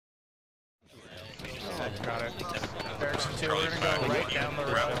Got it. Direction 2, we're gonna go right down the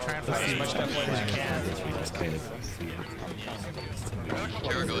road, try and find as much deploy as you can.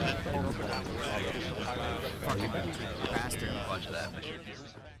 Sure, go ahead. Fucking bastard. Watch that.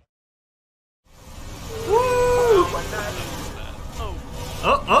 Woo!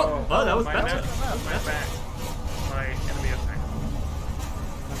 Oh, that was better. My enemy attack.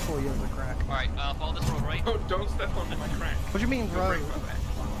 That's 4 years of crack. Alright, follow this road right. Oh, don't step on my crack. What do you mean, bro?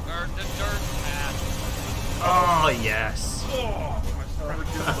 Dirt path. Oh, yes. Oh,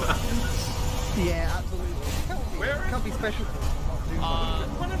 Yeah, absolutely. Can't be special.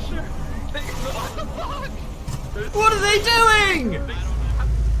 Punisher. What are they doing?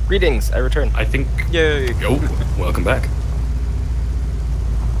 Greetings, I return. I think. Yay. Oh, welcome back.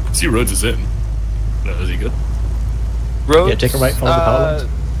 See, Rhodes is in. No, is he good? Rhodes, Yeah, take a right, follow the power lines.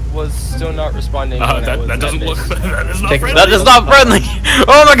 Was still not responding. That doesn't look. That is not friendly. That is not friendly!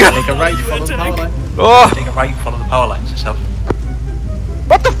 Oh my god! Take a right, follow the power line. Oh! Take a right, follow the power lines yourself.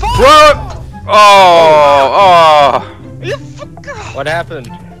 What the fuck? Oh! What happened?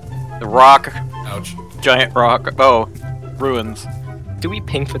 The rock. Ouch. Giant rock. Oh, ruins. Do we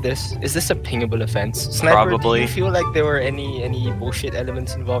ping for this? Is this a pingable offense? Sniper, Probably. do you feel like there were any bullshit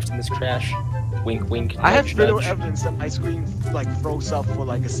elements involved in this crash? Wink, wink. I have nudge, video nudge. evidence that my screen like froze up for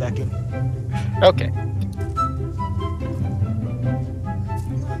like a second. Okay.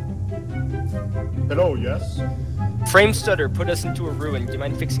 Hello, yes? Frame stutter put us into a ruin. Do you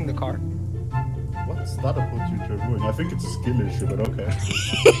mind fixing the car? What stutter put you to a ruin? I think it's a skill issue, but okay.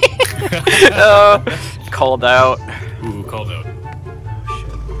 Called out. Ooh, called out.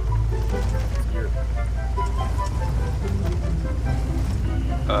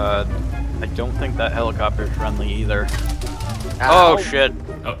 I don't think that helicopter's friendly either. Ow. Oh shit.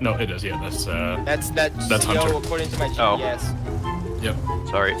 Oh no, it is. Yeah, that's That's CO Hunter. according to my Oh. GPS. Yep.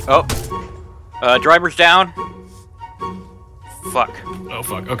 Sorry. Oh. Driver's down. Fuck. Oh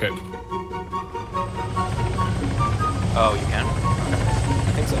fuck. Okay. Oh, you can.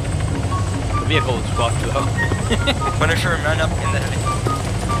 I think so. The vehicle is fucked though. Punisher, man up in the heavy.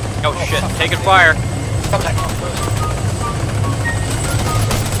 Oh shit, taking fire.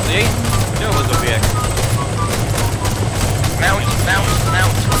 See? Knew it was a VX. Mount.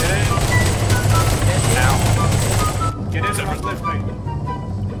 Ow. Get in the left thing.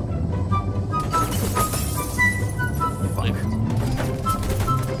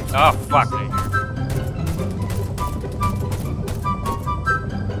 Oh fuck.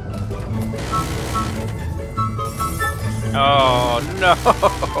 Oh no.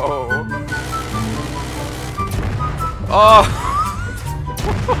 Oh.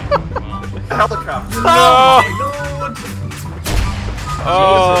 Helicopter! No.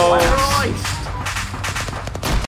 Oh.